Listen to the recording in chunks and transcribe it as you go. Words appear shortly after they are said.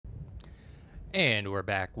And we're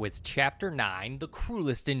back with Chapter 9, The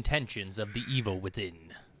Cruelest Intentions of the Evil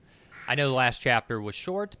Within. I know the last chapter was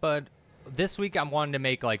short, but this week I'm wanting to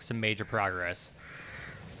make, like, some major progress.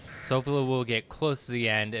 So hopefully we'll get close to the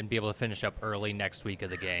end and be able to finish up early next week of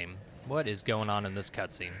the game. What is going on in this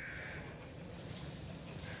cutscene?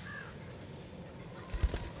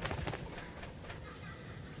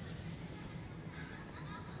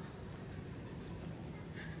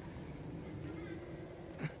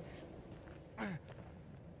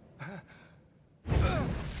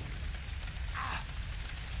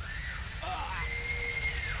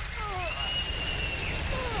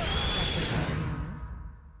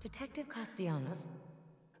 Detective Castellanos?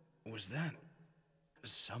 Was that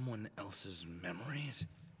someone else's memories?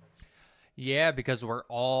 Yeah, because we're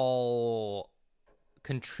all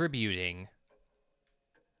contributing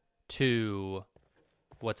to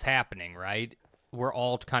what's happening, right? We're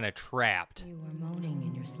all kind of trapped. You were moaning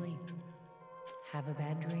in your sleep. Have a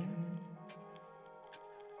bad dream?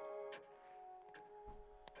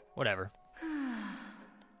 Whatever.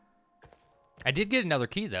 I did get another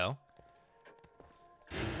key, though.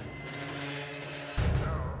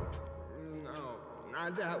 No,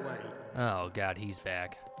 not that way. Oh, God, he's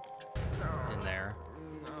back. In there.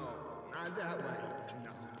 No, not that way.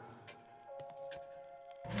 No.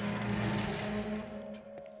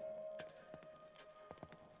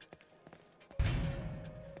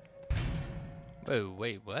 Whoa,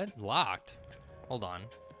 wait, what? Locked? Hold on.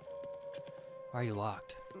 Why are you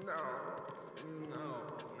locked? No,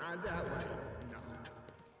 not that way. No.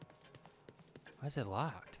 Why is it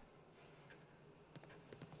locked?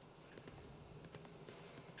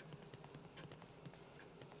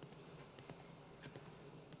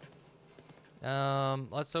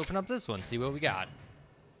 Let's open up this one, see what we got.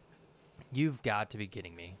 You've got to be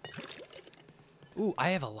kidding me. Ooh, I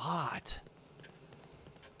have a lot.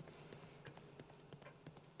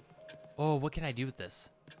 Oh, what can I do with this?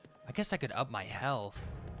 I guess I could up my health.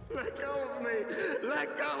 Let go of me!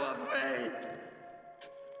 Let go of me!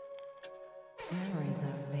 Memories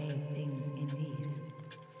are vague things indeed.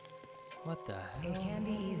 What the It hell? can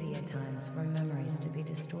be easy at times for memories to be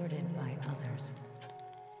distorted by others.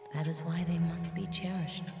 That is why they must be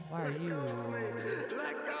cherished. Why are you?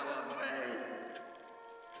 Let go of me!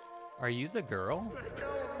 Are you the girl? Let go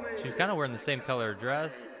of me! She's kind of wearing the same color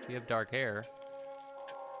dress. You have dark hair.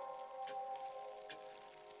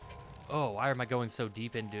 Oh, why am I going so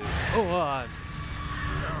deep into? Oh,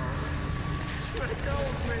 Let go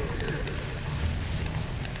of me!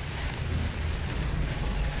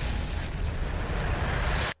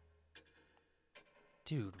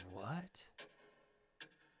 dude, what?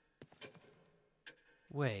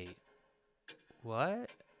 Wait. What?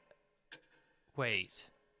 Wait.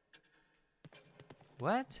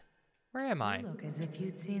 What? Where am I? You look as if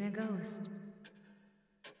you'd seen a ghost.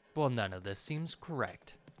 Well, none of this seems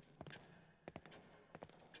correct.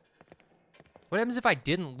 What happens if I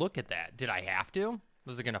didn't look at that? Did I have to?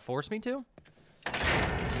 Was it gonna force me to?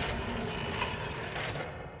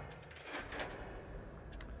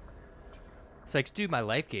 So I could do my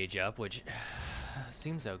life gauge up, which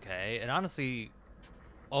seems okay. And honestly,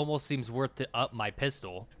 almost seems worth to up my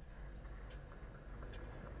pistol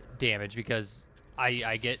damage because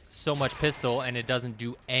I get so much pistol and it doesn't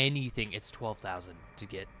do anything. It's 12,000 to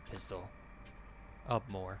get pistol. Up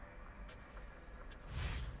more.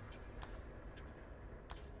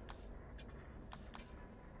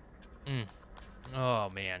 Oh,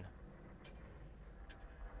 man.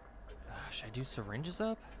 Should I do syringes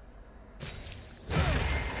up?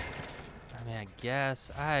 I mean, I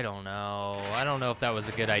guess. I don't know. I don't know if that was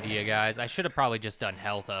a good idea, guys. I should have probably just done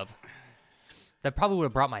health up. That probably would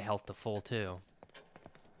have brought my health to full, too.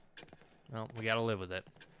 Well, we gotta live with it.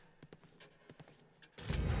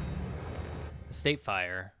 Estate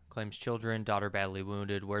fire. Claims children, daughter badly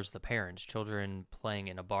wounded. Where's the parents? Children playing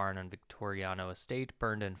in a barn on Victoriano Estate.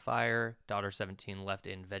 Burned in fire. Daughter 17 left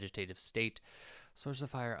in vegetative state. Source of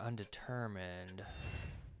fire undetermined.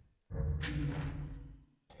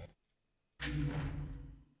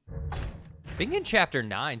 Being in chapter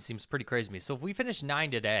 9 seems pretty crazy to me. So if we finish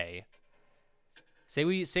 9 today, say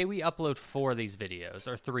we upload 4 of these videos,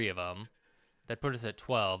 or 3 of them, that put us at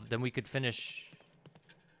 12, then we could finish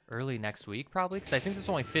early next week, probably, because I think there's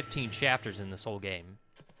only 15 chapters in this whole game.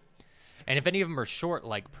 And if any of them are short,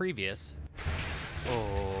 like previous...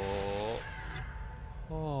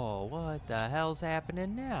 Oh, what the hell's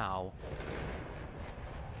happening now?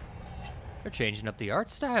 They're changing up the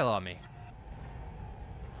art style on me.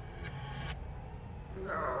 No,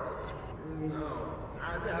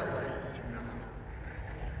 not that way.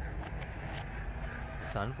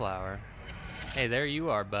 Sunflower. Hey, there you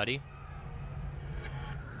are, buddy.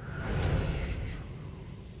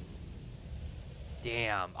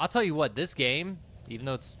 Damn. I'll tell you what, this game, even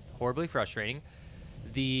though it's horribly frustrating,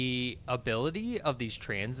 the ability of these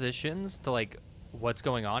transitions to, like, what's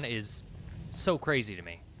going on is so crazy to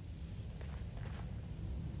me.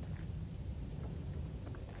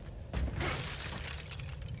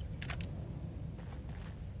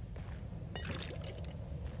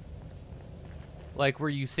 Like, where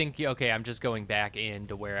you think, okay, I'm just going back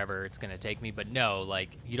into wherever it's going to take me. But no, like,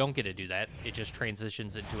 you don't get to do that. It just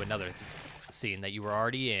transitions into another scene that you were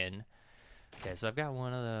already in. Okay, so I've got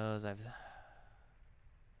one of those.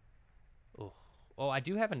 Oh, I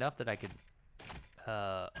do have enough that I could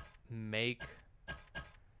make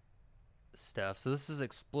stuff. So this is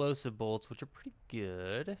explosive bolts, which are pretty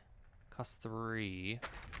good. Cost 3.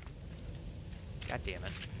 God damn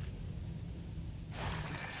it.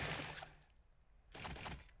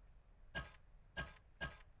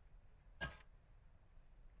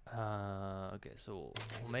 Okay, so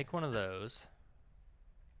we'll make one of those.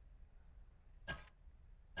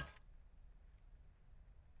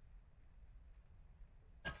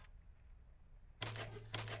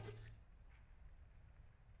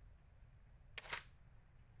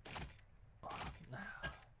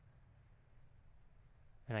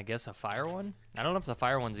 And I guess a fire one? I don't know if the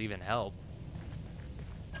fire ones even help.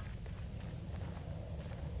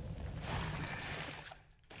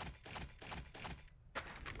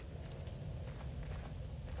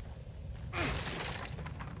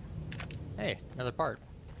 Hey, another part.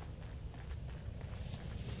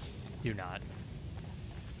 Do not.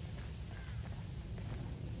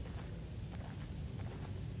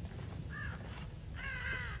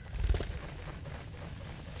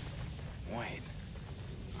 Wait.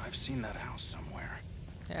 I've seen that house somewhere.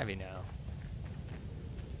 Have you now?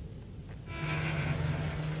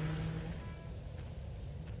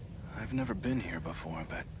 I've never been here before,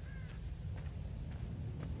 but...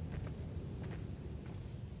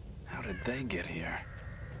 how did they get here?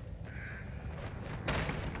 What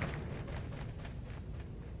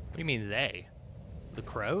do you mean they? The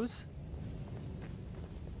crows?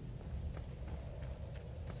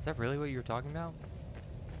 Is that really what you were talking about?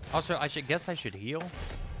 Also, I should heal.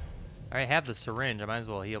 I have the syringe. I might as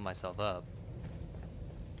well heal myself up.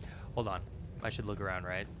 Hold on. I should look around,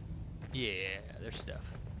 right? Yeah, there's stuff.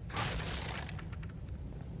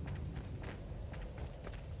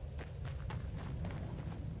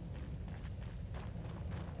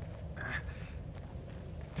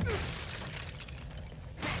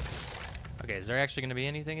 Okay, is there actually going to be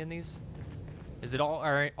anything in these? Is it all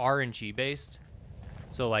RNG based?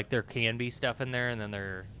 So, like, there can be stuff in there, and then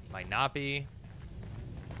there might not be.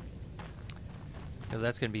 Because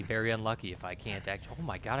that's going to be very unlucky if I can't actually... Oh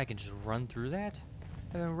my god, I can just run through that?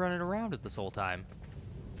 I've been running around it this whole time.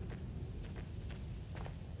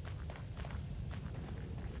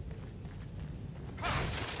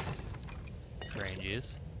 Brain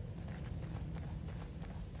juice.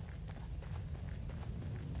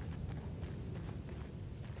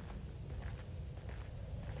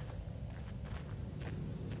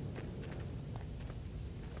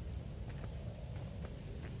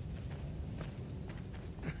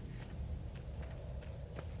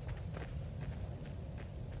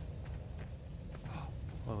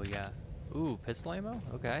 What we got? Ooh, pistol ammo?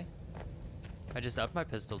 Okay. I just upped my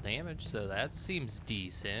pistol damage, so that seems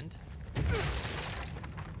decent.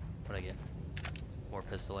 What'd I get? More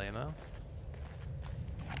pistol ammo.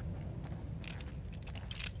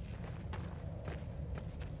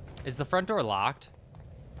 Is the front door locked?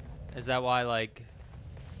 Is that why, like...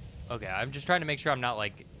 Okay, I'm just trying to make sure I'm not,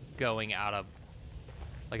 like, going out of...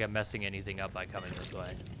 Like, I'm messing anything up by coming this way.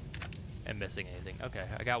 And missing anything. Okay,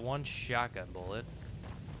 I got one shotgun bullet.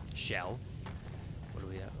 Shell. What do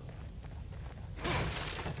we have?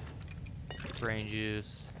 Brain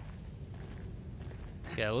juice.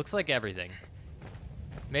 Yeah, it looks like everything.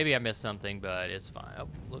 Maybe I missed something, but it's fine. Oh,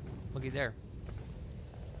 look, looky there.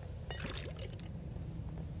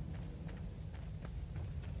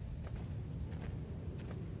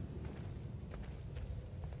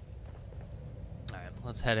 Alright,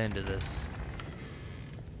 let's head into this.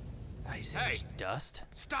 Oh, you see there's dust?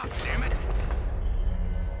 Stop, damn it!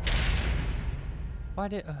 Why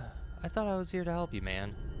did... I thought I was here to help you,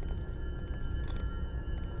 man.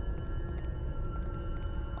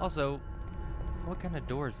 Also, what kind of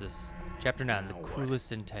door is this? Chapter 9, The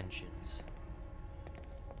Cruelest Intentions.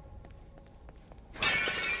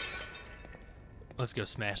 Let's go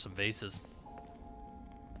smash some vases.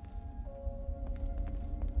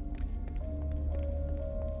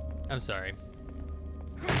 I'm sorry.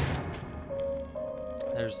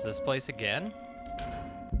 There's this place again.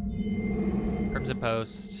 Crimson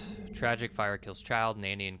Post. Tragic fire kills child.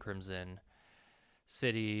 Nanny and Crimson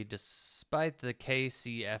City. Despite the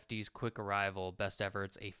KCFD's quick arrival, best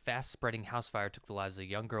efforts, a fast-spreading house fire took the lives of a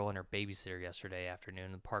young girl and her babysitter yesterday afternoon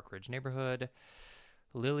in the Park Ridge neighborhood.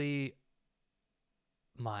 Lily,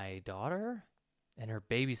 my daughter, and her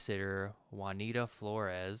babysitter, Juanita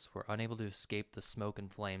Flores, were unable to escape the smoke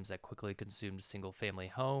and flames that quickly consumed a single-family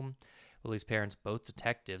home. Lily's parents, both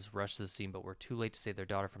detectives, rushed to the scene but were too late to save their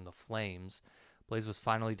daughter from the flames. Blaze was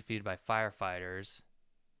finally defeated by firefighters.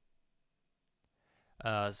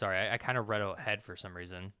 Sorry, I kind of read ahead for some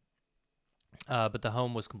reason. But the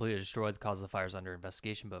home was completely destroyed. The cause of the fire is under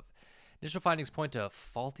investigation, but initial findings point to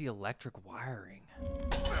faulty electric wiring.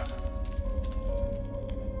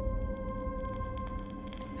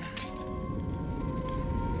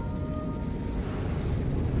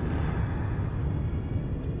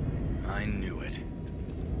 I knew it.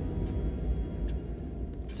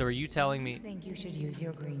 So are you telling me... I think you should use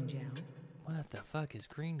your green gel. What the fuck is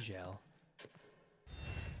green gel?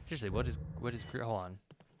 Seriously, what is hold on.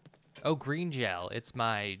 Oh, green gel. It's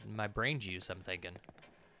my brain juice, I'm thinking.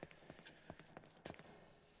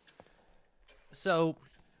 So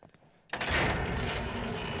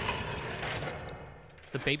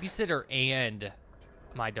the babysitter and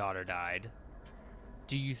my daughter died.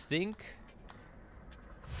 Do you think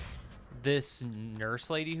this nurse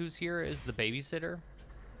lady who's here is the babysitter?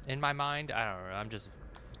 In my mind, I don't know. I'm just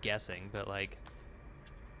guessing, but like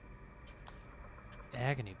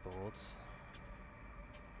agony bolts.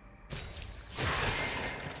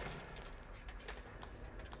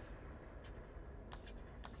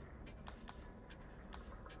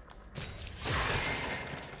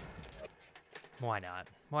 Why not?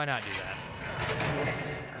 Why not do that?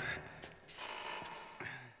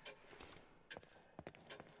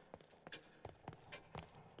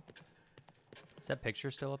 Is that picture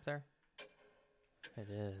still up there? It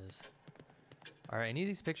is. Are any of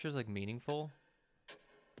these pictures like meaningful?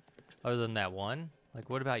 Other than that one? Like,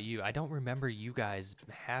 what about you? I don't remember you guys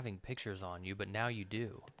having pictures on you, but now you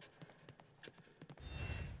do.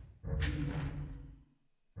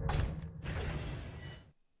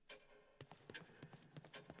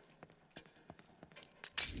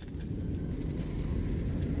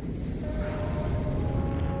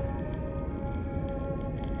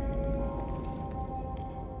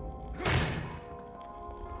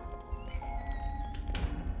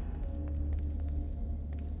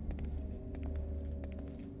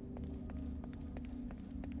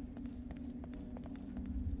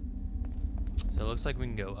 So it looks like we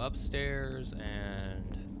can go upstairs,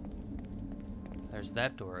 and there's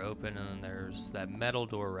that door open, and then there's that metal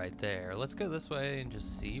door right there. Let's go this way and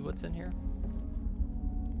just see what's in here.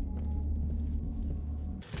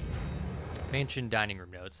 Mansion dining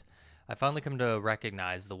room notes. I finally come to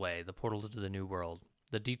recognize the way, the portal to the new world.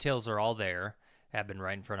 The details are all there, have been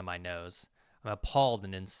right in front of my nose. I'm appalled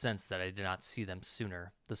and incensed that I did not see them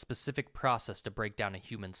sooner. The specific process to break down a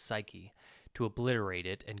human psyche, to obliterate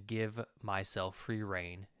it and give myself free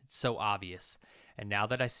rein. It's so obvious. And now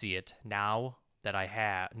that I see it, now that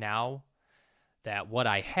what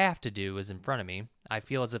I have to do is in front of me, I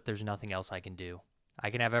feel as if there's nothing else I can do. I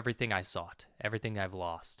can have everything I sought, everything I've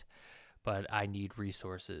lost, but I need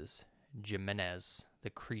resources. Jimenez, the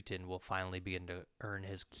cretin, will finally begin to earn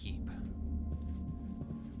his keep.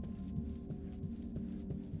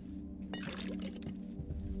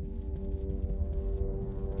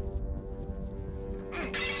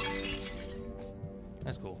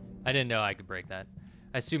 That's cool. I didn't know I could break that.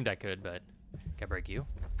 I assumed I could, but can I break you?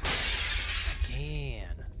 I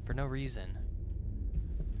can, for no reason.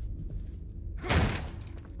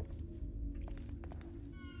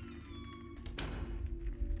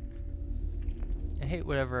 I hate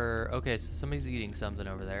whatever. Okay, so somebody's eating something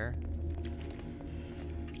over there.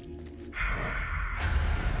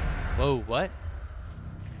 Whoa, what?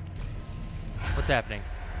 What's happening?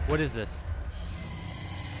 What is this?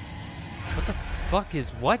 What the fuck is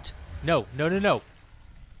what? No, no, no, no.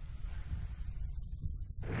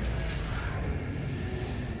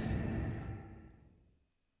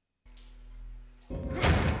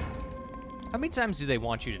 How many times do they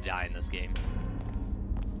want you to die in this game?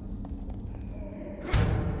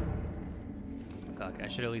 Fuck, I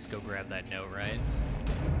should at least go grab that note, right?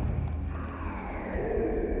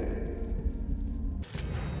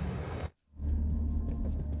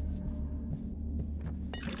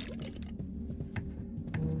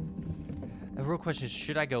 The real question is,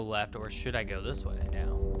 should I go left or should I go this way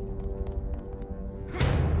now?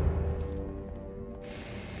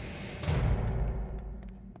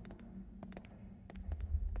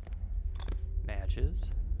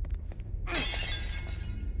 Matches.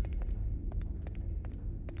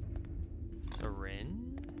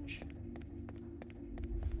 Syringe.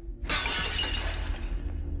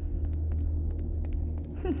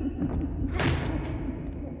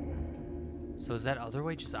 So is that other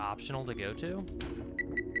way just optional to go to?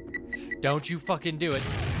 Don't you fucking do it.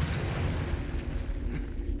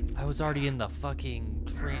 I was already in the fucking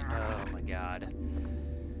train. Oh my god.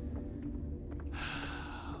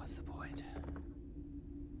 What's the point?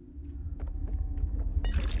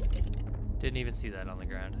 Didn't even see that on the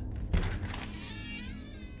ground.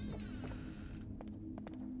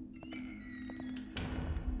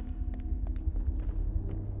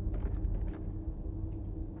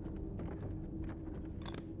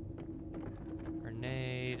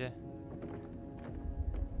 Grenade.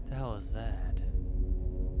 The hell is that?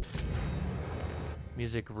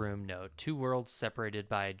 Music room note. 2 worlds separated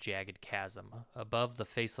by a jagged chasm. Above, the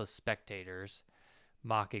faceless spectators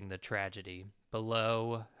mocking the tragedy.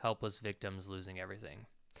 Below, helpless victims losing everything.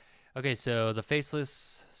 Okay, so the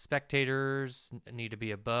faceless spectators need to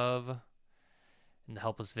be above, and the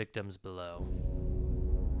helpless victims below.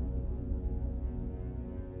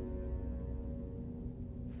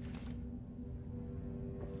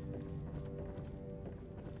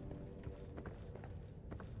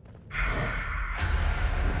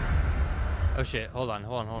 Oh shit, hold on.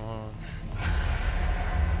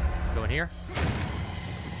 Go in here.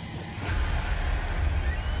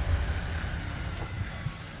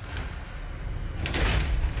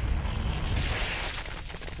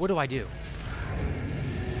 What do I do?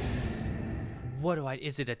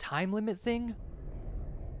 Is it a time limit thing?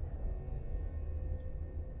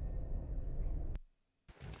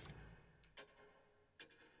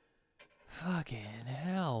 Fucking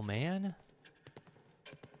hell, man.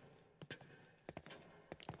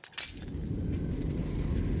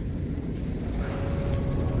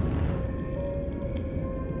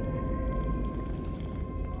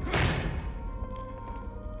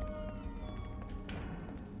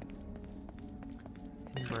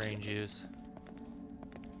 Brain juice.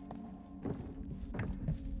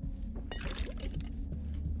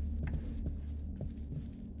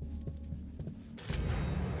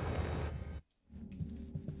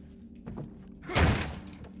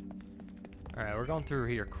 Alright, we're going through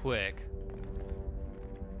here quick.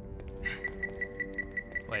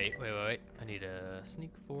 Wait. I need a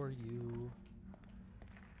sneak for you.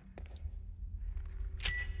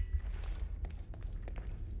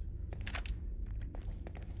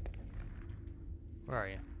 Where are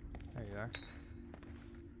you? There you are.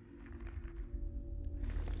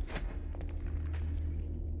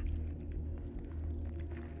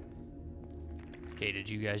 Okay, did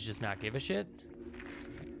you guys just not give a shit?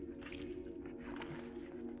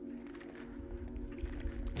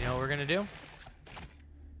 You know what we're gonna do?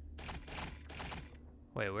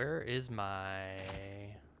 Wait, where is my...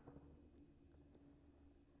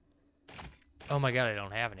 Oh my god, I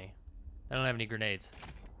don't have any. I don't have any grenades.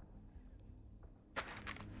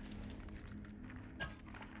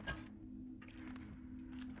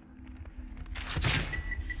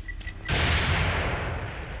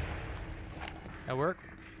 That work?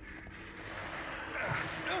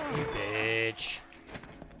 You bitch.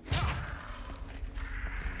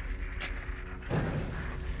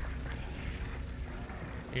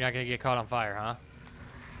 You're not gonna get caught on fire, huh?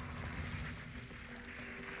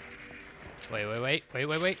 Wait.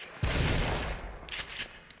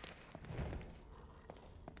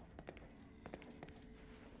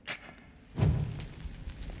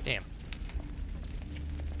 Damn.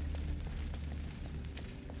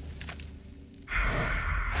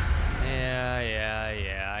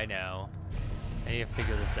 Yeah, I know. I need to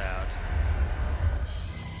figure this out.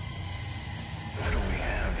 What do we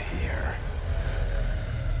have here?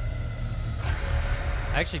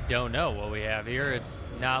 I actually don't know what we have here. It's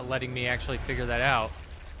not letting me actually figure that out.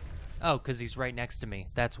 Oh, because he's right next to me.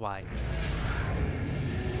 That's why.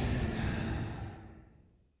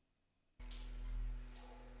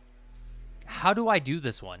 How do I do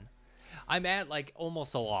this one? I'm at like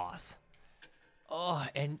almost a loss. Oh,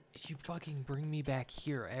 and you fucking bring me back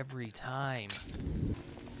here every time.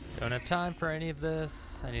 Don't have time for any of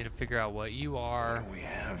this. I need to figure out what you are. What do we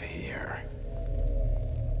have here?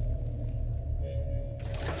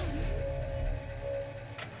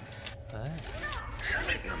 What?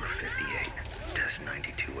 Subject number 58, test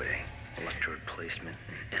 92A, electrode placement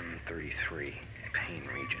in M33, pain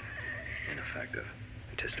region. Ineffective.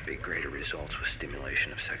 Anticipate greater results with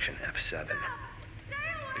stimulation of section F7,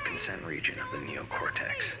 the consent region of the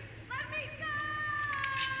neocortex.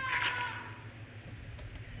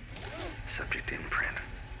 Subject imprint,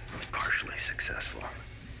 partially successful.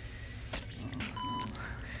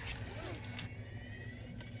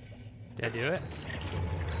 Did I do it?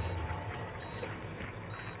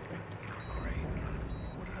 Great.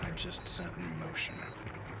 What did I just set in motion?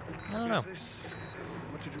 I don't know. Is this,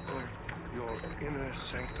 what did you call it? Your inner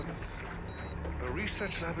sanctum? A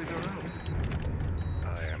research lab of your own?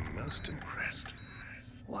 I am most impressed.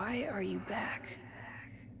 Why are you back?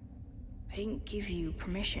 I didn't give you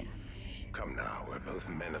permission. Come now, we're both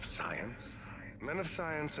men of science. Men of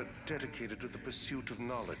science are dedicated to the pursuit of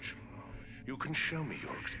knowledge. You can show me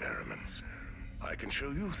your experiments. I can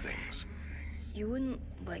show you things. You wouldn't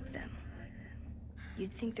like them.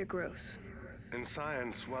 You'd think they're gross. In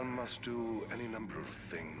science, one must do any number of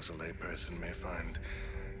things a layperson may find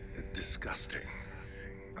disgusting.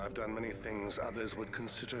 I've done many things others would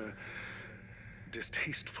consider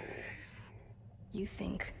distasteful. You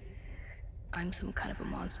think I'm some kind of a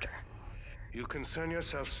monster. You concern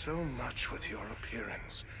yourself so much with your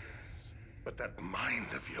appearance. But that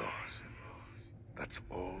mind of yours, that's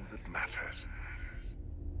all that matters.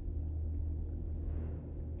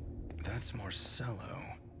 That's Marcello.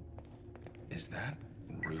 Is that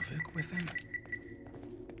Ruvik with him?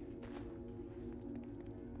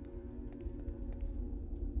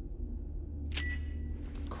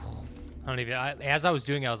 I don't even. As I was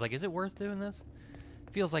doing it, I was like, "Is it worth doing this?"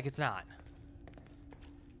 Feels like it's not.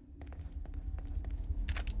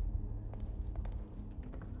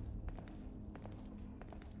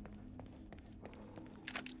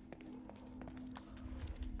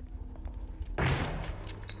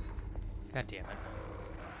 God damn it.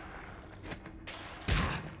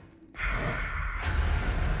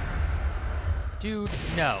 Dude,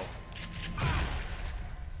 no.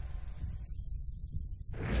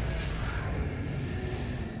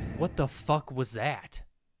 What the fuck was that?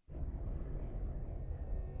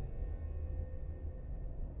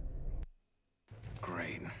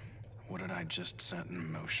 Great. What did I just set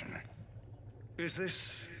in motion? Is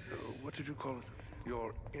this, what did you call it?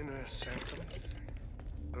 Your inner sanctum?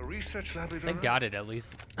 A research lab of your Thank own? God it at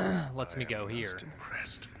least lets me go here. Most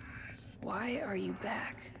impressed. Why are you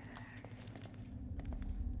back?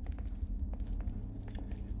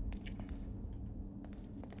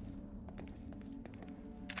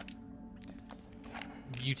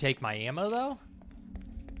 You take my ammo, though?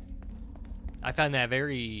 I found that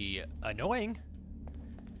very annoying.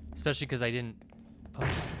 Especially because I didn't... Oh.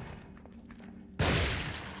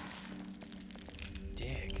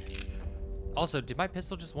 Dig. Also, did my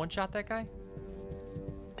pistol just one-shot that guy?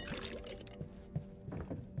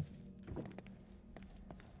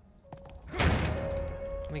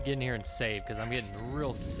 Let me get in here and save, because I'm getting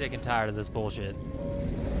real sick and tired of this bullshit.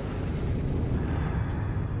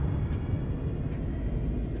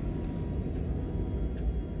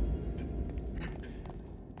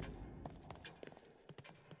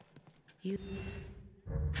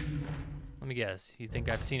 Let me guess. You think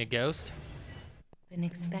I've seen a ghost? Been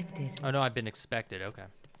expected. Oh no, I've been expected. Okay.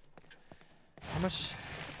 How much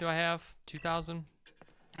do I have? 2,000?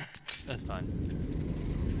 That's fine.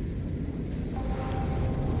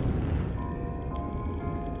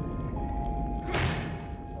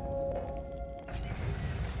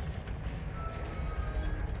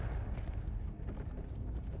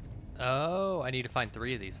 Oh, I need to find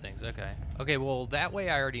 3 of these things. Okay. Okay, well, that way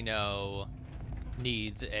I already know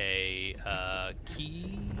needs a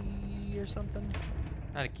key or something.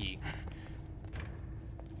 Not a key.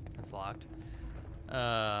 That's locked.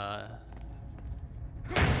 Not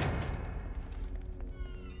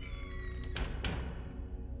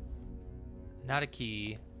a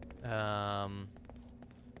key.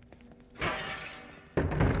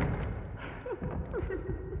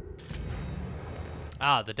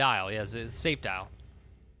 Ah, the dial. Yes, it's safe dial.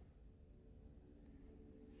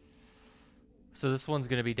 So this one's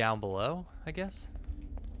gonna be down below, I guess.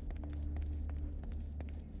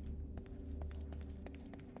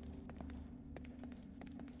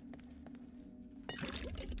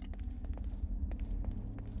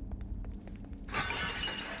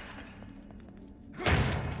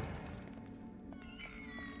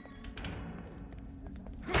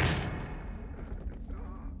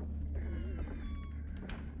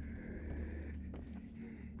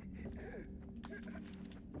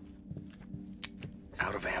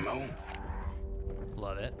 Out of ammo?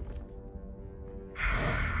 Love it.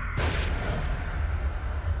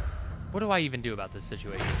 What do I even do about this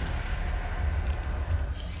situation?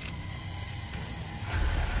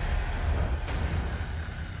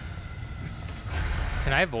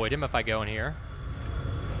 Can I avoid him if I go in here?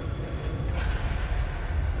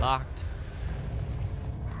 Locked.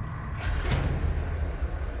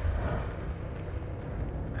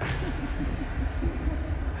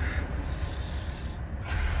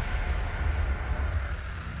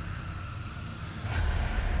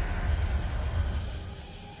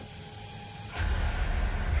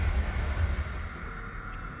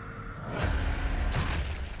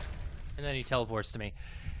 And then he teleports to me.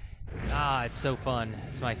 Ah, it's so fun.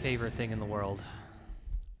 It's my favorite thing in the world.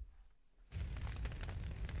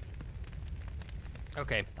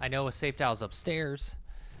 Okay, I know a safe dial's upstairs.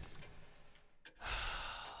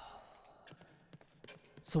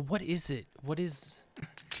 So what is it? What is...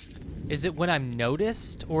 Is it when I'm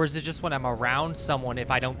noticed? Or is it just when I'm around someone,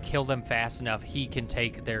 if I don't kill them fast enough, he can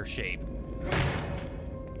take their shape?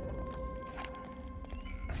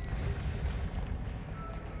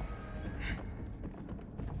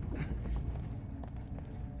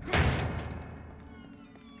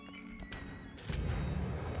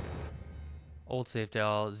 Old safe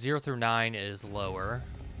dial. 0 through 9 is lower.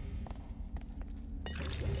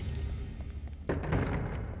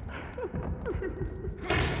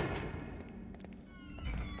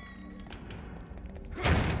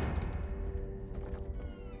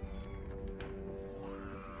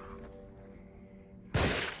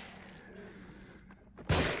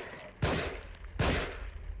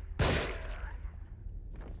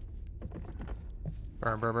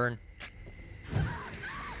 Burn, burn, burn.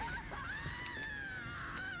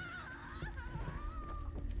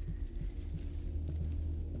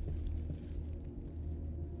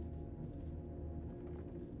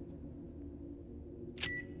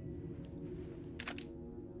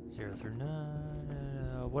 Zero through 9.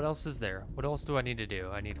 What else is there? What else do I need to do?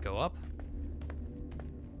 I need to go up?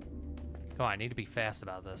 Come on, I need to be fast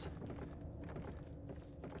about this.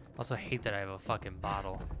 Also, hate that I have a fucking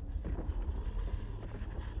bottle.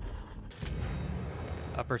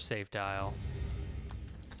 Upper safe dial.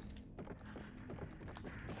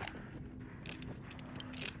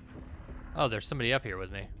 Oh, there's somebody up here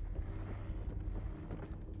with me.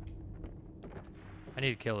 I need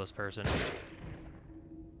to kill this person.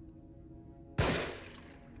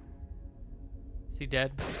 Is he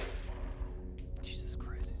dead? Jesus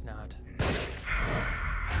Christ, he's not.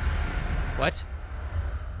 What?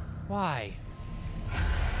 Why?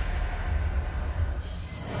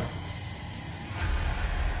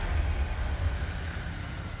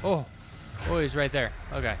 Oh. Oh, he's right there.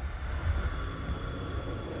 Okay.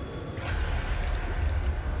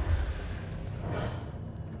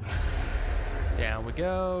 Down we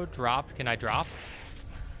go. Drop. Can I drop?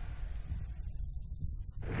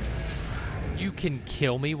 You can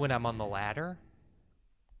kill me when I'm on the ladder?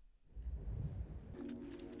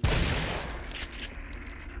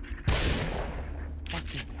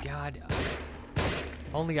 Fucking God.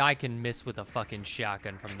 Only I can miss with a fucking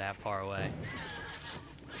shotgun from that far away.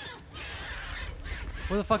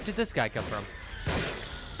 Where the fuck did this guy come from?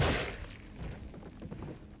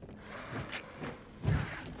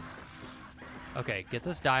 Okay, get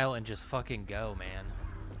this dial and just fucking go, man.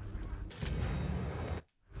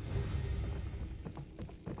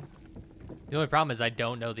 The only problem is I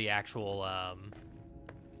don't know the actual,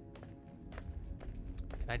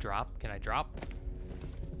 Can I drop? Can I drop?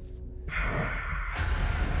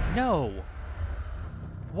 No!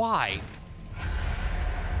 Why?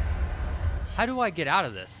 How do I get out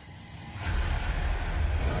of this?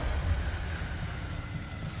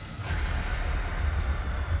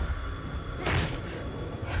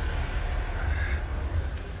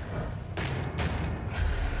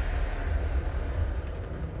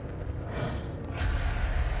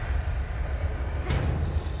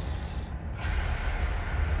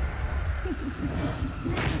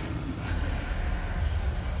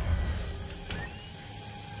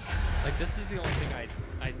 Like, this is the only thing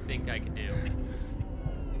I think I can do.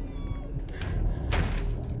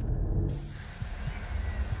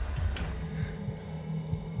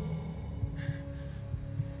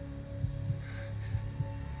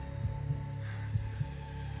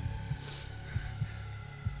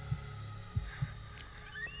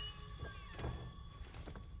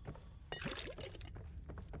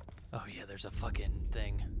 Oh yeah, there's a fucking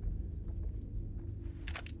thing.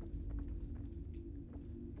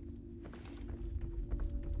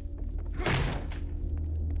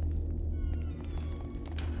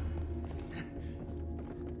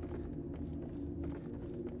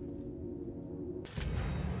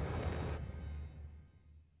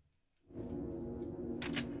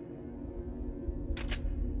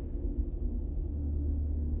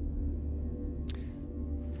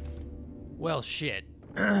 Well, shit.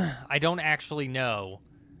 I don't actually know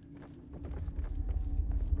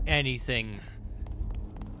anything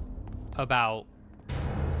about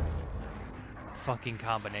fucking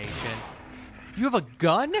combination. You have a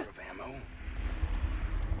gun? Of ammo?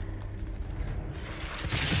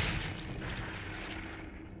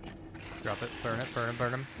 Drop it, burn it, burn it,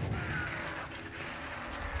 burn him.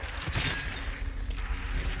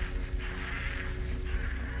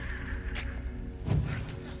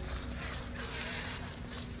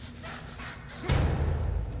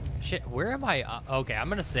 Shit, where am I? Okay, I'm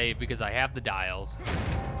gonna save because I have the dials.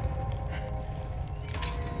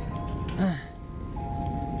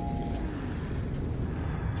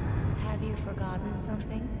 Have you forgotten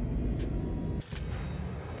something?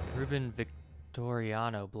 Ruben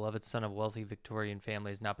Victoriano, beloved son of wealthy Victorian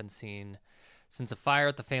family, has not been seen since a fire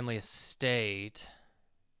at the family estate.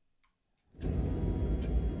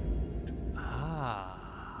 Ah.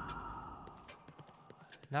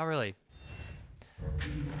 Not really.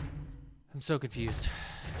 I'm so confused.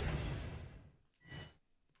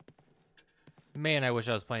 Man, I wish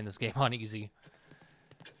I was playing this game on easy.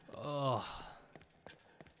 Ugh.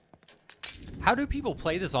 How do people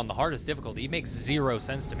play this on the hardest difficulty? It makes zero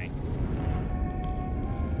sense to me.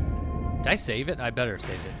 Did I save it? I better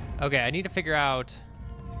save it. Okay, I need to figure out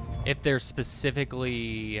if there's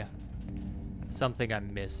specifically something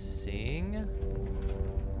I'm missing.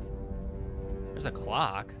 There's a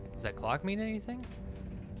clock. Does that clock mean anything?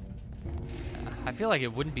 I feel like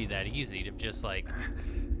it wouldn't be that easy to just like...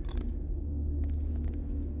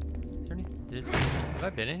 Is there anything... Have I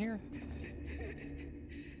been in here?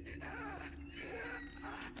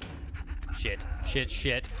 Shit, shit,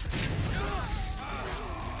 shit.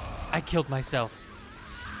 I killed myself.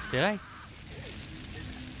 Did I?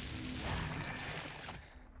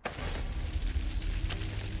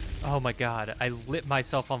 Oh my god, I lit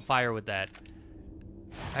myself on fire with that.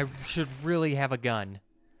 I should really have a gun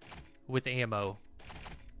with ammo.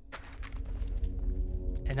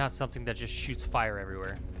 And not something that just shoots fire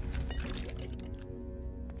everywhere.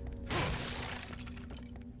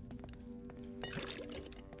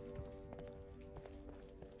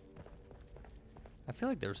 I feel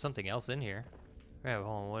like there was something else in here. Right, hold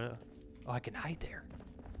on, what? Oh, I can hide there.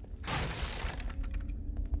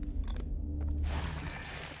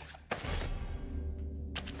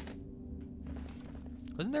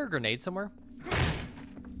 Wasn't there a grenade somewhere?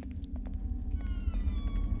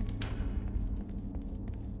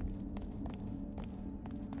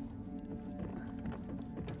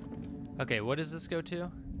 Okay, what does this go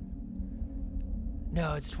to?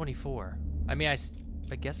 No, it's 24. I mean, I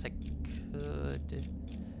guess I could.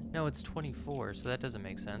 No, it's 24, so that doesn't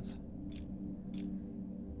make sense.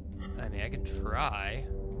 I mean, I can try.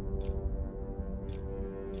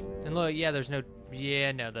 And look, yeah, there's no...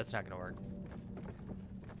 Yeah, no, that's not gonna work.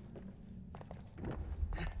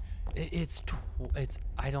 It's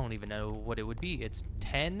I don't even know what it would be. It's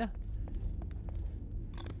 10?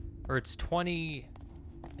 Or it's 20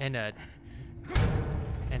 and a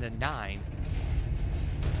 9.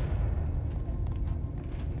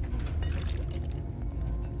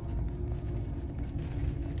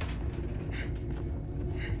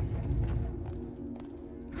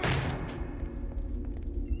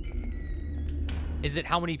 Is it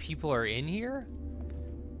how many people are in here?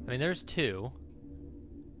 I mean, there's 2.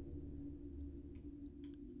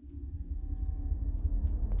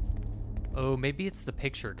 Oh, maybe it's the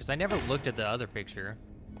picture, because I never looked at the other picture.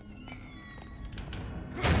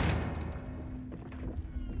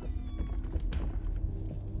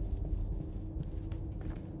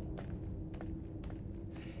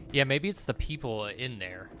 Yeah, maybe it's the people in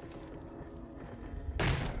there.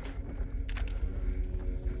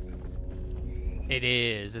 It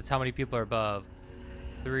is. It's how many people are above.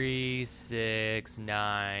 3, 6,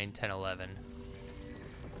 9, 10, 11.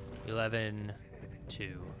 11,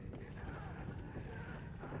 2.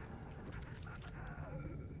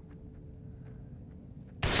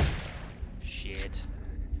 Shit.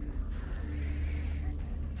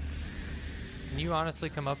 Can you honestly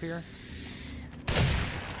come up here?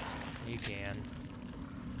 You can.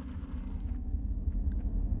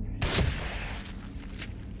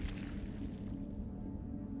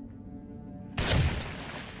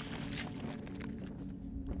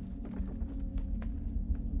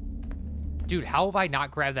 Dude, how have I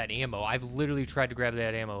not grabbed that ammo? I've literally tried to grab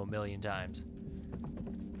that ammo a million times.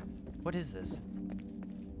 What is this?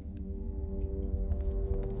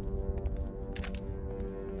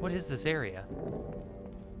 What is this area?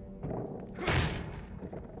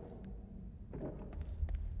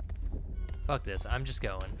 Fuck this, I'm just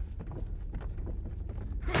going.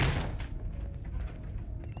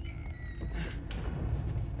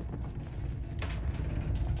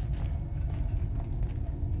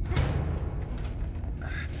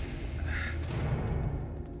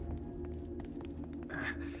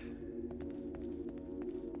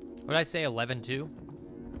 What did I say, 11-2?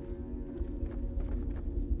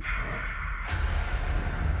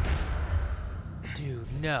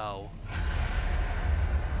 Dude, no.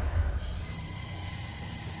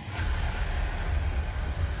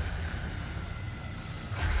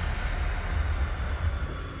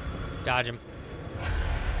 Dodge him.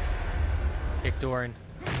 Kick Doran.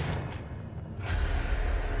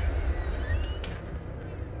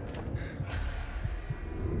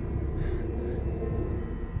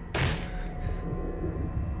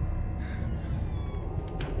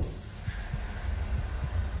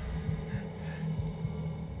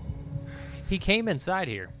 He came inside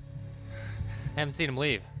here. Haven't seen him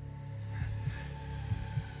leave.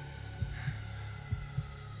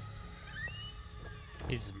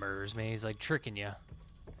 He just murders me. He's like tricking you.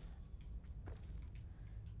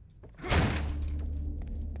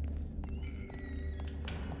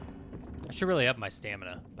 I should really up my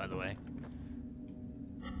stamina, by the way.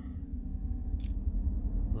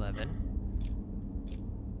 11.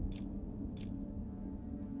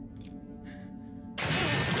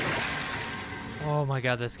 Oh my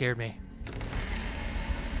god, that scared me.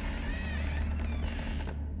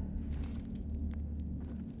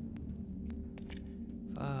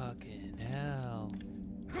 Fucking hell.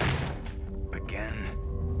 Again.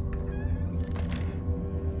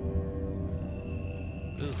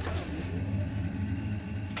 Ooh.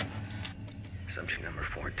 Subject number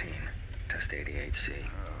 14, test 88C,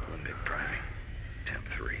 limbic priming, temp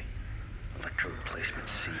 3, electrode placement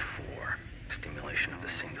C4, stimulation of the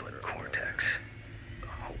cingulate cortex, the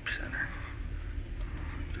Hope Center.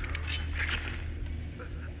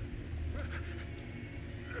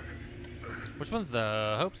 Which one's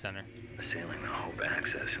the Hope Center? Assailing the Hope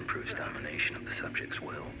axis improves domination of the subject's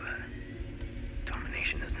will, but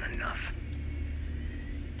domination isn't enough.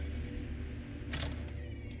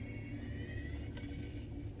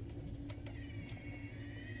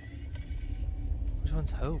 Which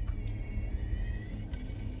one's Hope?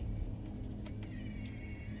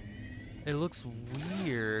 It looks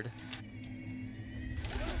weird.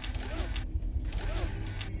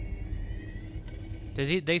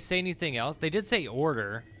 Did they say anything else? They did say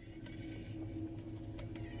order.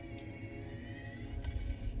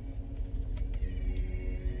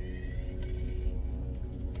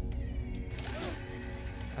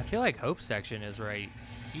 I feel like Hope section is right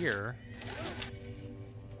here.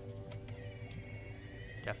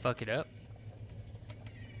 Did I fuck it up?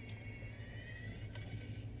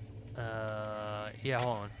 Yeah,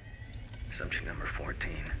 hold on. Subject number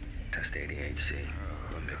 14, test 88C,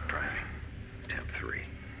 limbic priming, temp 3,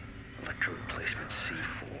 electrode placement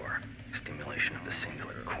C4, stimulation of the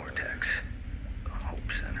cingulate cortex, the Hope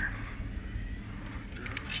Center.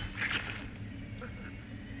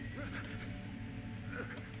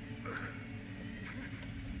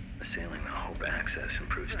 Assailing the Hope axis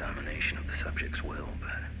improves domination of the subject's will,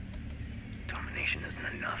 but domination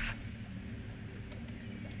isn't enough.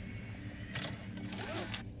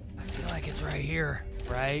 I feel like it's right here,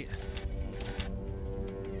 right?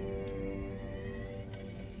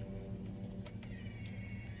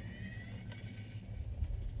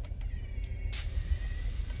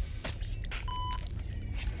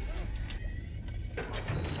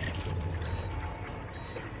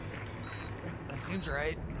 That seems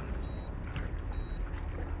right.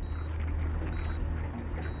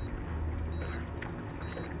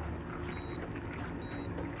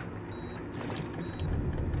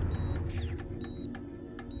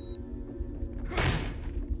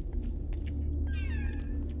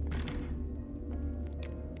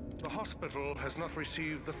 The hospital has not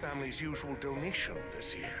received the family's usual donation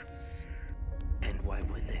this year. And why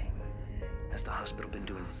would they? Has the hospital been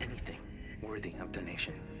doing anything worthy of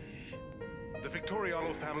donation? The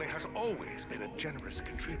Victoriano family has always been a generous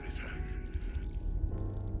contributor.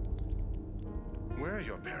 Where are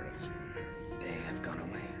your parents? They have gone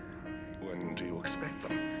away. When do you expect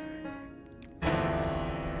them?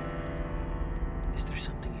 Is there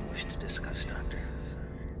something you wish to discuss, Doctor?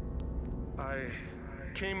 I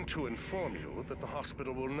came to inform you that the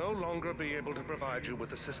hospital will no longer be able to provide you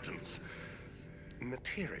with assistance.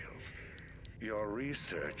 Materials. Your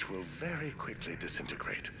research will very quickly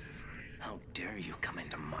disintegrate. How dare you come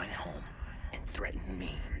into my home and threaten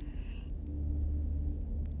me?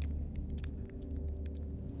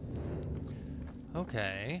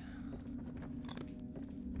 Okay.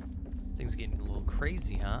 Things getting a little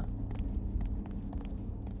crazy, huh?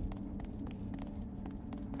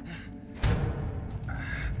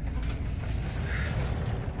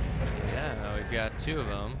 Yeah, we've got two of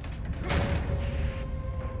them.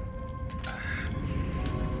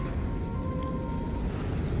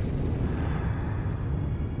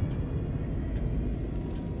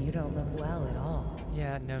 You don't look well at all.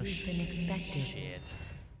 Yeah, no You've been expected. shit.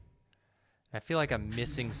 I feel like I'm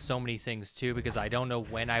missing so many things too because I don't know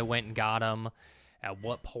when I went and got them, at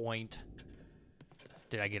what point.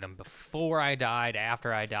 Did I get them before I died,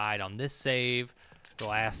 after I died, on this save, the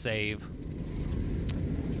last save?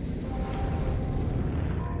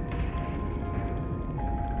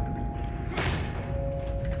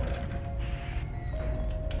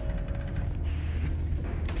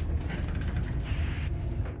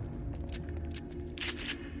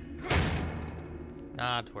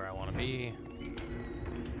 Not where I want to be.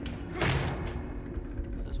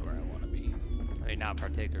 This is where I want to be. I mean, not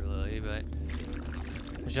particularly, but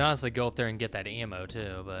I should honestly go up there and get that ammo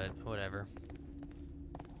too, but whatever.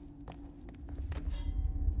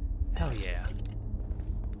 Hell yeah.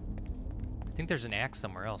 I think there's an axe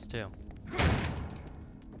somewhere else too.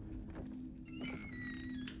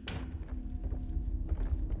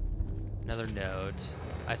 Another note.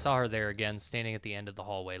 I saw her there again, standing at the end of the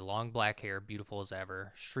hallway. Long black hair, beautiful as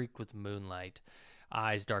ever, streaked with moonlight.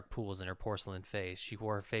 Eyes, dark pools in her porcelain face. She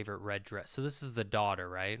wore her favorite red dress. So this is the daughter,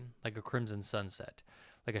 right? Like a crimson sunset.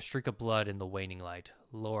 Like a streak of blood in the waning light.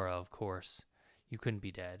 Laura, of course. You couldn't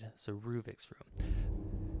be dead. So Ruvik's room.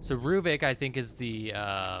 So Ruvik, I think, is the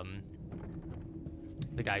guy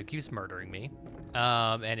who keeps murdering me.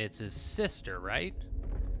 And it's his sister, right?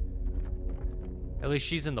 At least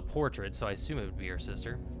she's in the portrait, so I assume it would be her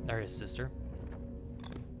sister. Or his sister.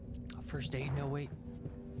 First aid? No, wait.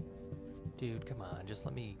 Dude, come on. Just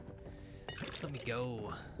let me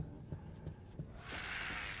go.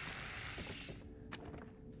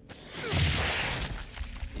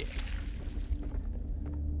 Dick.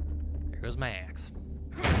 There goes my axe.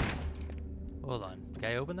 Hold on. Can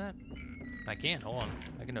I open that? I can. Hold on.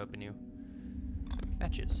 I can open you.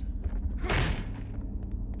 Matches.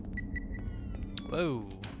 Whoa.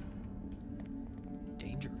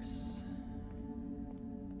 Dangerous.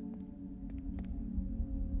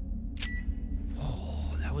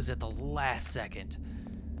 Oh, that was at the last second.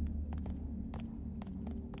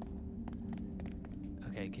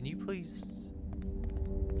 Okay, can you please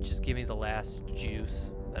just give me the last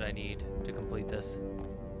juice that I need to complete this?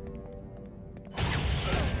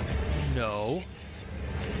 No. Shit.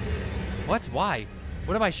 What? Why?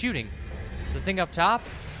 What am I shooting? The thing up top?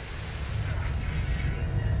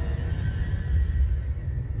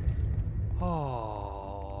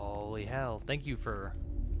 Holy hell. Thank you for...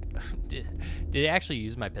 did it actually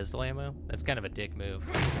use my pistol ammo? That's kind of a dick move.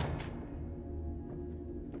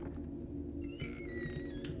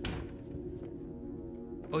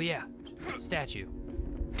 Oh yeah. Statue.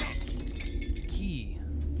 Key.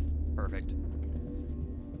 Perfect.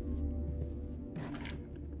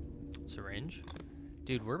 Syringe.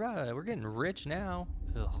 Dude, we're getting rich now.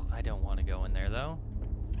 Ugh, I don't want to go in there though.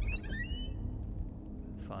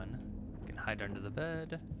 Fun. Can hide under the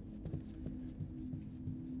bed.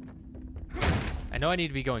 I know I need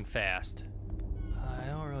to be going fast. I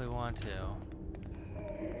don't really want to.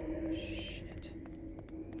 Shit.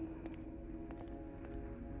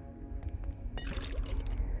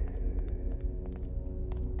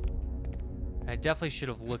 I definitely should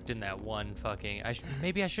have looked in that one fucking...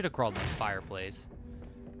 maybe I should have crawled in the fireplace.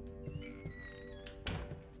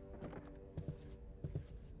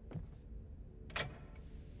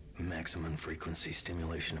 Maximum frequency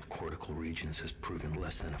stimulation of cortical regions has proven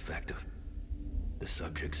less than effective. The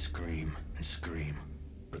subjects scream and scream,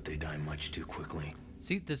 but they die much too quickly.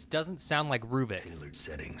 See, this doesn't sound like Ruvik. Tailored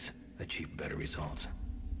settings achieve better results.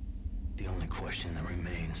 The only question that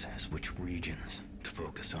remains is which regions to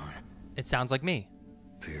focus on. It sounds like me.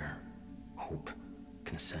 Fear, hope,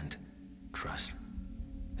 consent, trust,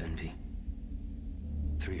 envy.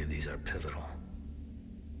 3 of these are pivotal.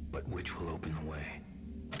 But which will open the way?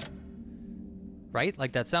 Right?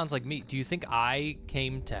 Like, that sounds like me. Do you think I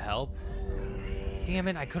came to help? Damn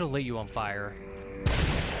it, I could have lit you on fire.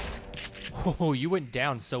 Oh, you went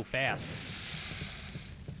down so fast.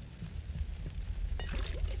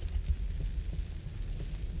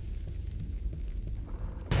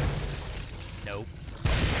 Nope.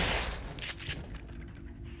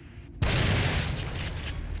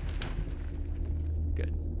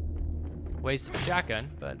 Good. Waste of a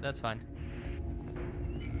shotgun, but that's fine.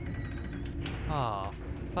 Oh,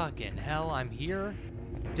 fucking hell, I'm here?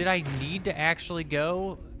 Did I need to actually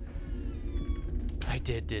go? I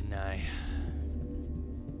did, didn't I?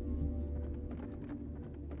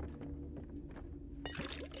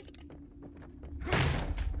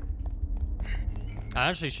 I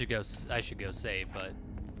actually should go save, but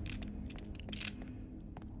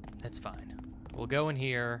that's fine. We'll go in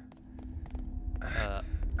here.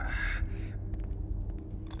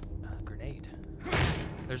 Grenade.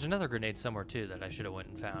 There's another grenade somewhere too that I should have went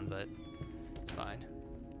and found, but it's fine.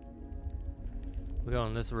 We'll go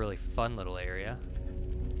in this really fun little area.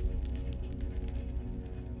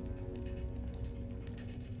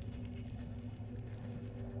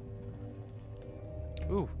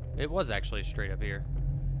 Ooh, it was actually straight up here.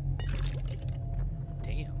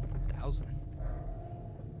 Damn, 1,000.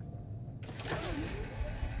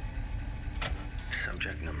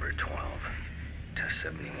 Subject number 12, test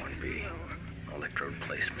 71B, electrode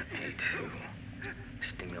placement A2,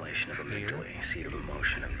 stimulation of amygdala, seat of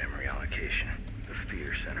emotion and memory allocation. The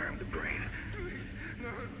fear center of the brain.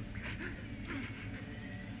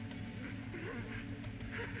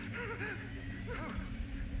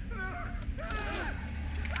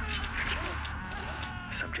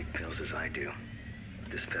 Subject feels as I do.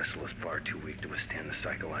 This vessel is far too weak to withstand the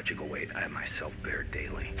psychological weight I myself bear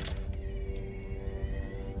daily.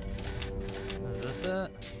 Is this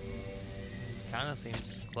it? Kinda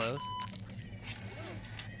seems close.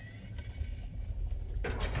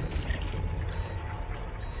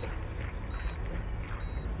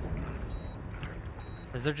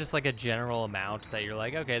 Is there just like a general amount that you're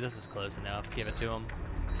like, okay, this is close enough, give it to him?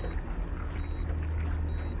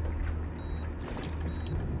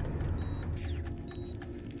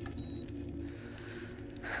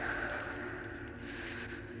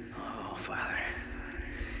 Oh, Father.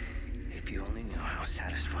 If you only knew how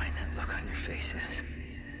satisfying that look on your face is.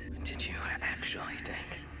 Did you actually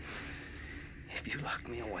think? If you locked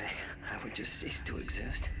me away, I would just cease to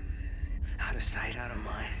exist. Out of sight, out of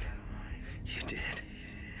mind. You did.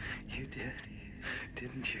 You did.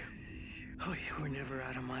 Didn't you? Oh, you were never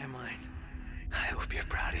out of my mind. I hope you're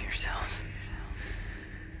proud of yourselves.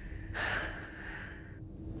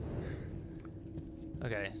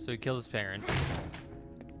 Okay, so he killed his parents.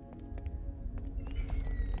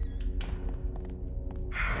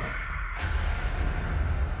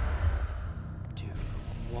 Dude,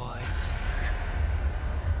 what?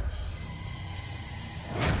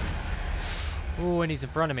 Ooh, and he's in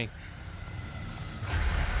front of me.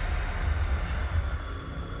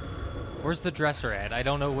 Where's the dresser at? I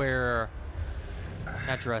don't know where...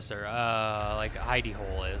 Not dresser, like hidey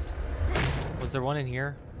hole is. Was there one in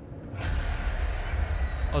here?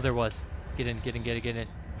 Oh, there was. Get in, get in, get in, get in.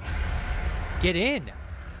 Get in!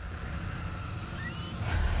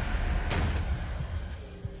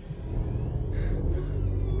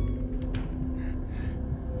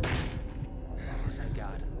 Oh, thank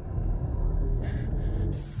God.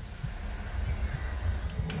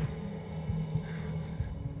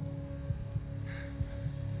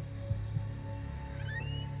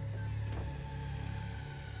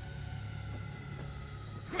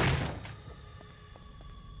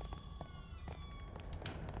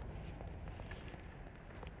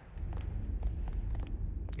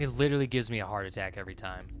 It literally gives me a heart attack every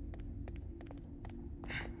time.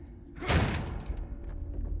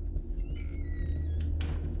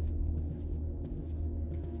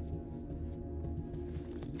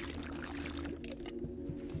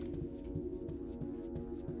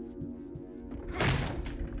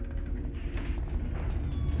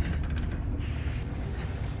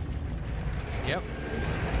 Yep.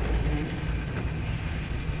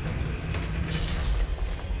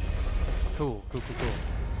 Cool, cool, cool, cool.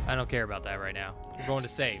 I don't care about that right now. We're going to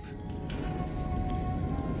save.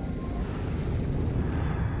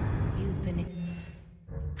 You've been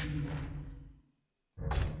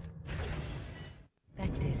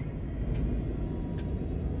expected.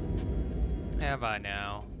 Have I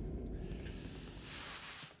now?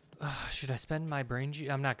 Should I spend my brain juice?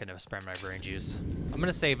 I'm not going to spend my brain juice. I'm going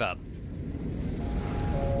to save up.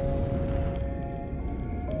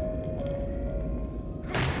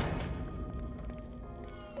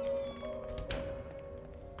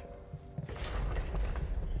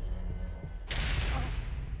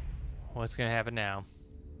 What's gonna happen now?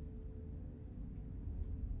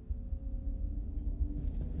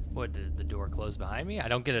 What, did the door close behind me? I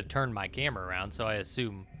don't get to turn my camera around, so I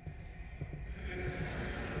assume.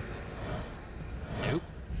 Nope.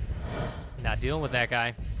 Not dealing with that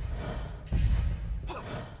guy.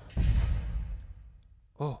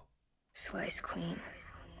 Oh. Slice clean,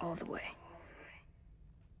 all the way.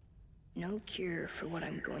 No cure for what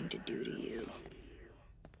I'm going to do to you.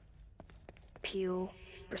 Peel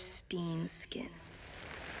pristine skin.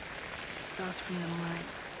 Thoughts from the mind.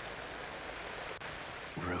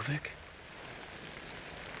 Ruvik?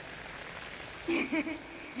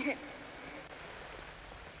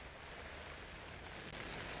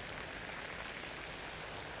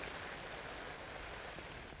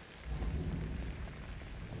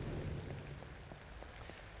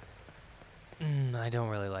 I don't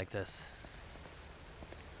really like this.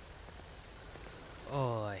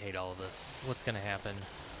 Oh, I hate all of this. What's gonna happen?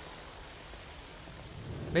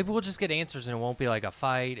 Maybe we'll just get answers and it won't be like a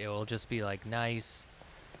fight. It will just be like nice.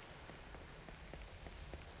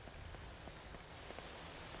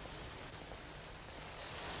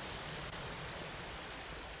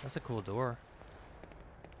 That's a cool door.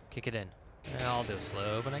 Kick it in. And I'll do a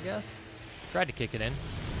slow open, I guess. Tried to kick it in.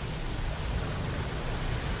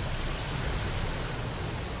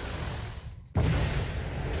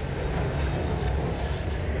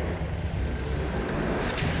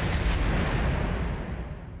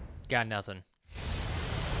 Got nothing.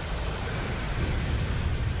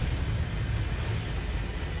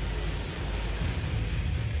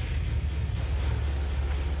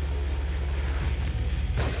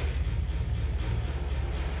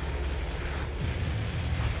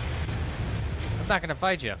 I'm not gonna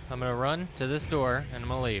fight you. I'm gonna run to this door and I'm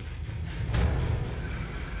gonna leave.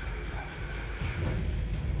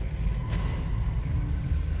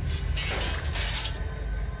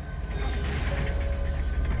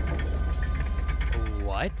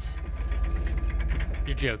 What?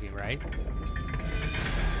 You're joking, right?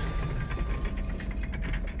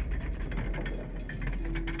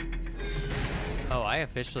 Oh, I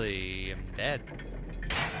officially am dead.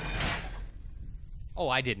 Oh,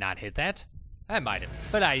 I did not hit that. I might have,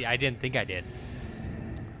 but I didn't think I did.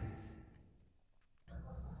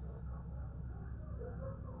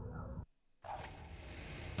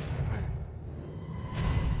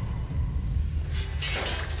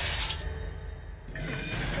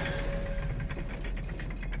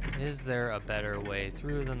 Is there a better way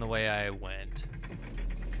through than the way I went?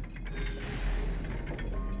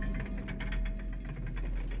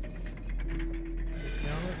 I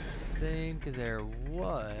don't think there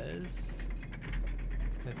was.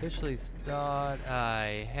 I officially thought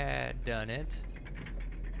I had done it.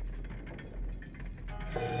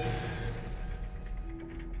 Am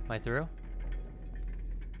I through?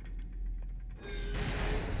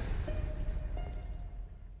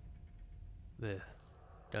 Ugh.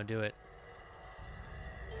 Don't do it.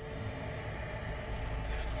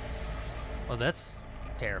 Well, that's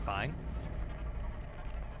terrifying.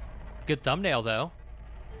 Good thumbnail, though.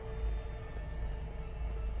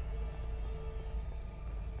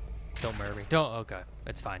 Don't murder me. Don't. Okay,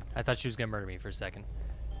 it's fine. I thought she was gonna murder me for a second.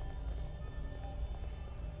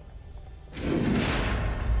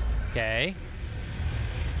 Okay.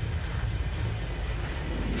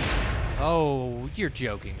 Oh, you're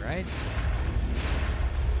joking, right?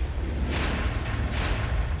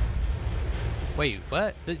 Wait,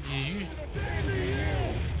 what? Did you...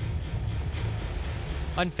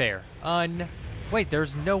 Unfair. Wait,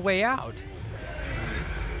 there's no way out.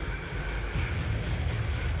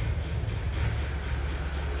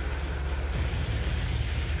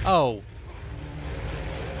 Oh.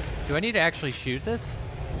 Do I need to actually shoot this?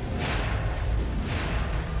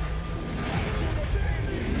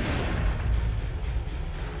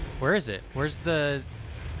 Where is it? Where's the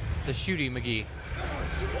shooty McGee?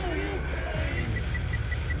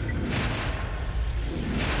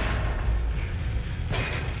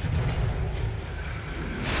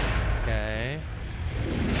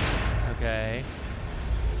 Okay.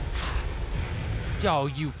 Oh,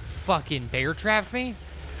 you fucking bear trapped me?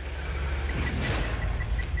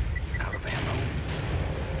 Out of ammo.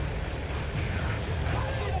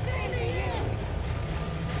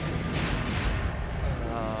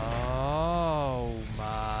 Oh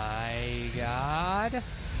my god.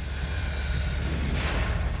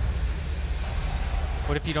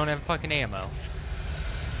 What if you don't have fucking ammo?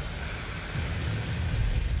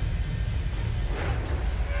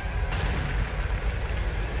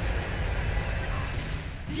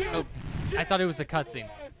 Oh, I thought it was a cutscene.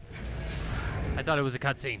 I thought it was a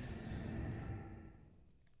cutscene.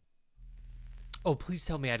 Oh, please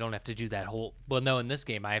tell me I don't have to do that whole... Well, no, in this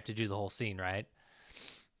game, I have to do the whole scene, right?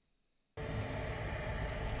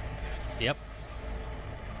 Yep.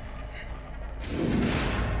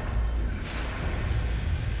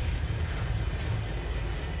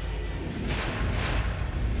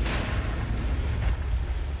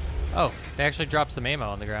 Oh, they actually dropped some ammo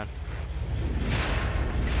on the ground.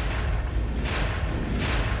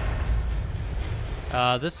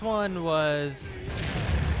 This one was...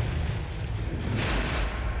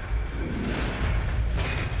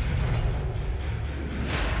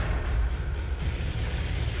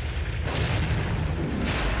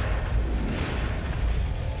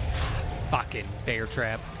 Fucking bear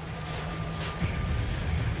trap.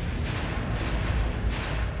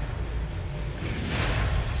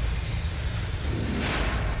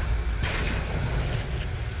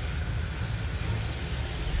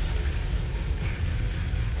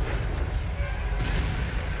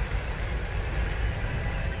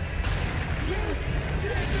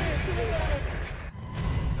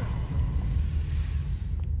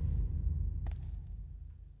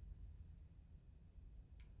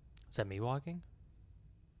 Is that me walking?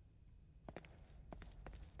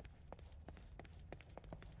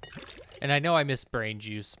 And I know I missed brain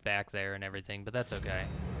juice back there and everything, but that's okay.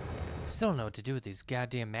 Still don't know what to do with these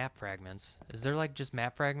goddamn map fragments. Is there like just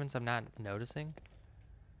map fragments I'm not noticing?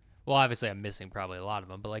 Well, obviously I'm missing probably a lot of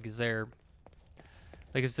them, but like is there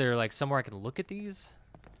like somewhere I can look at these?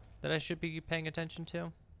 that I should be paying attention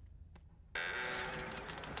to?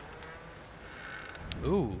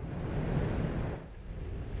 Ooh.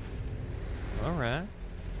 All right.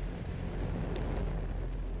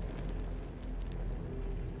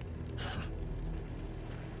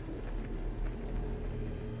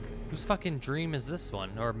 Whose fucking dream is this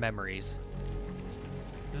one? Or memories?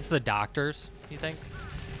 Is this the doctor's, you think?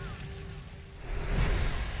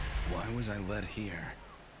 Why was I led here?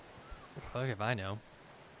 Fuck if I know.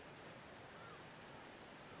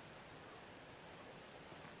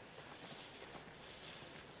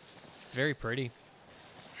 It's very pretty.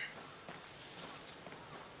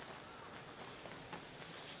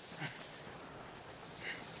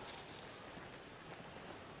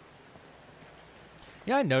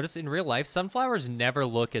 Yeah, I noticed in real life, sunflowers never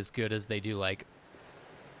look as good as they do, like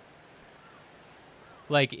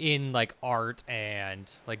in like art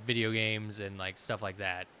and like video games and like stuff like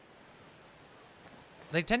that.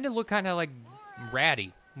 They tend to look kind of like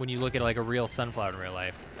ratty when you look at like a real sunflower in real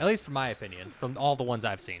life. At least from my opinion, from all the ones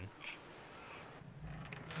I've seen.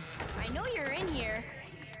 I know you're in here.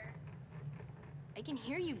 I can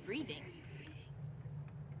hear you breathing.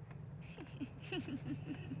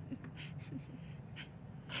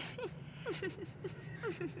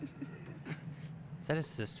 Is that his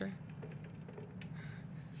sister?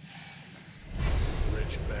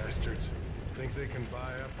 Rich bastards think they can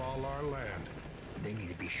buy up all our land. They need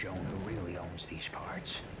to be shown who really owns these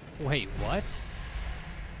parts. Wait, what?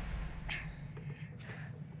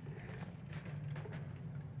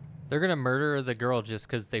 They're gonna murder the girl just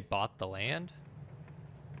because they bought the land?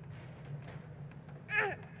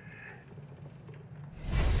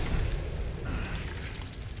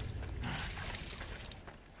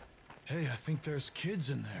 Hey, I think there's kids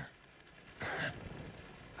in there.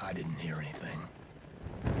 I didn't hear anything.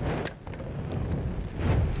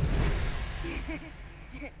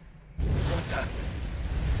 What the?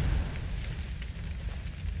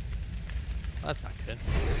 That's not good.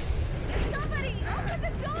 Somebody, open the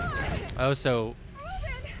door! Oh, so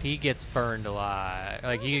he gets burned alive.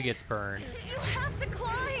 Like, he gets burned. You have to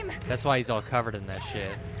climb! That's why he's all covered in that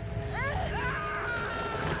shit.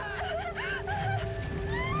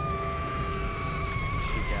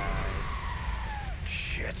 She dies.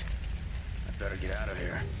 Shit. I better get out of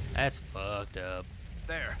here. That's fucked up.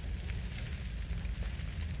 There.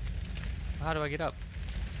 How do I get up?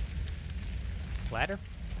 Ladder?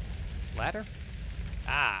 Ladder?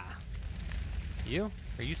 Ah. You?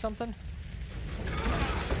 Are you something?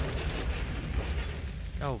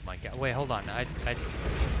 Oh my god. Wait, hold on. I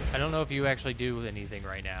don't know if you actually do anything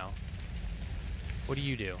right now. What do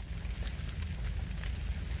you do?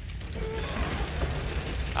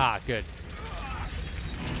 Ah, good.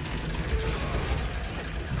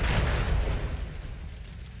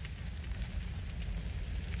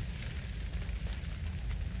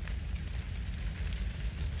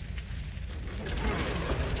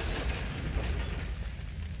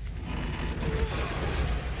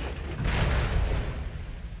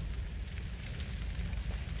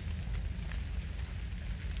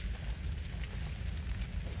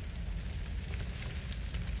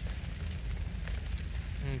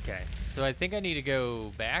 Okay, so I think I need to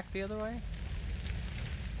go back the other way?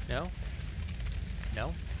 No?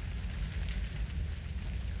 No?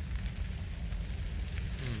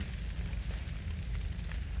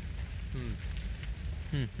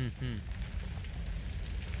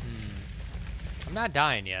 I'm not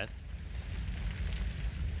dying yet.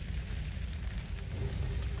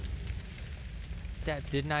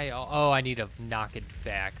 Didn't I? Oh, I need to knock it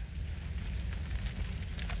back.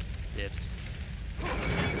 Dibs.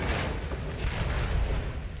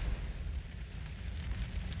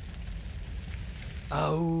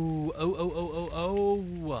 Oh.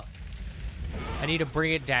 I need to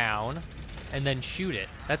bring it down and then shoot it.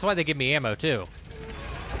 That's why they give me ammo too.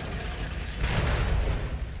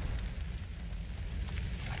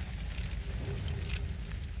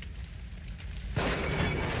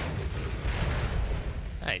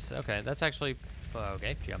 Nice, okay, that's actually,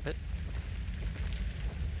 okay, jump it.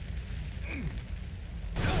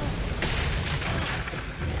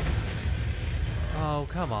 Oh,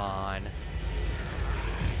 come on.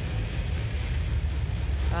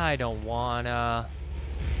 I don't wanna.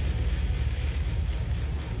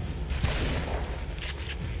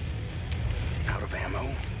 Out of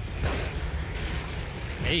ammo?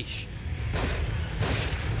 Yeesh.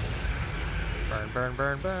 Burn, burn,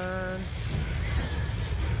 burn, burn.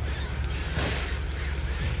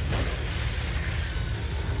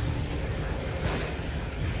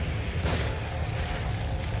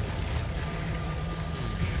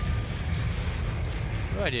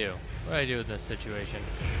 What do I do? What do I do in this situation?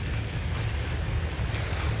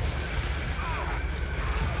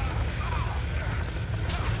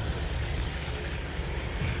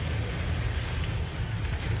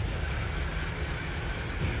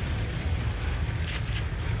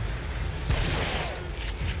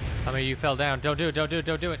 How many of you fell down? Don't do it, don't do it,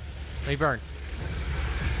 don't do it. Let me burn.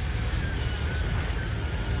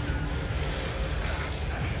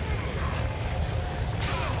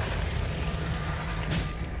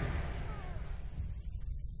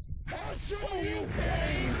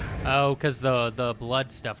 Oh, because the blood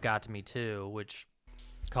stuff got to me too, which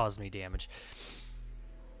caused me damage.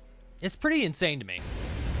 It's pretty insane to me,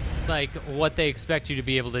 like, what they expect you to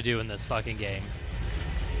be able to do in this fucking game.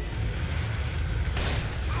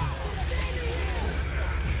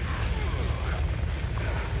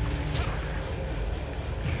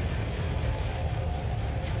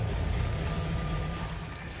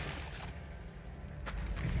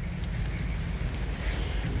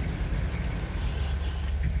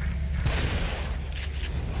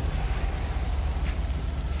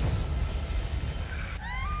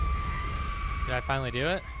 Did I finally do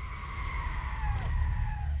it?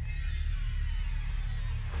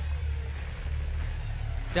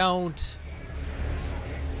 Don't.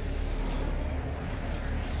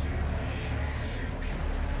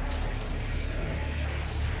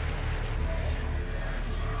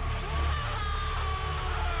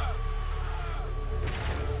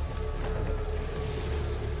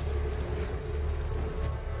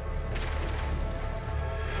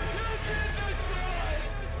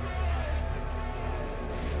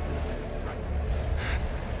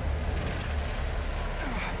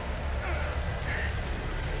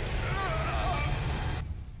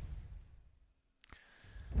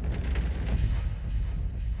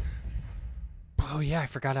 Oh yeah, I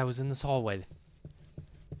forgot I was in this hallway.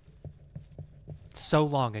 So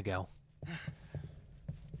long ago.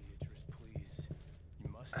 Beatrice, please.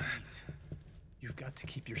 You must eat. You've got to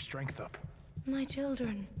keep your strength up. My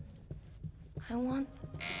children. I want...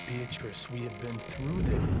 Beatrice, we have been through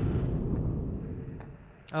this.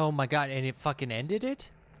 Oh my god, and it fucking ended it?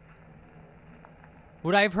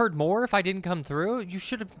 Would I have heard more if I didn't come through? You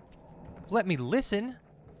should have let me listen.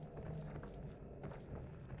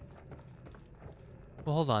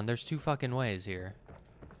 Well, hold on. There's two fucking ways here.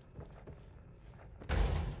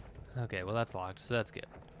 Okay, well, that's locked, so that's good.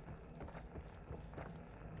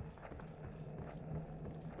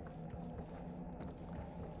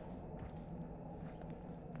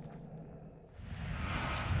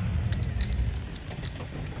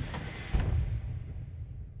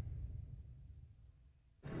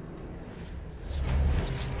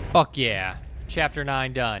 Fuck yeah. Chapter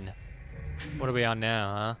 9 done. What are we on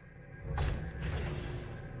now, huh?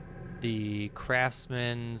 The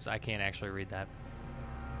craftsman's... I can't actually read that.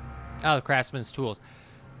 Oh, the craftsman's tools.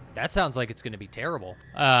 That sounds like it's going to be terrible.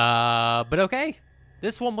 But okay.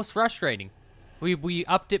 This one was frustrating. We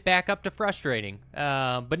upped it back up to frustrating.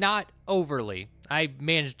 But not overly. I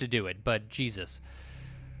managed to do it, but Jesus.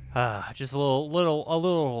 Just a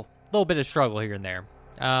little bit of struggle here and there.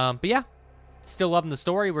 But yeah. Still loving the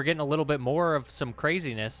story. We're getting a little bit more of some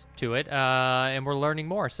craziness to it. And we're learning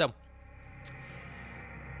more. So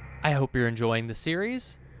I hope you're enjoying the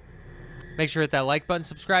series. Make sure to hit that like button,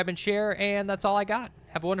 subscribe, and share, and that's all I got.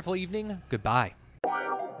 Have a wonderful evening. Goodbye.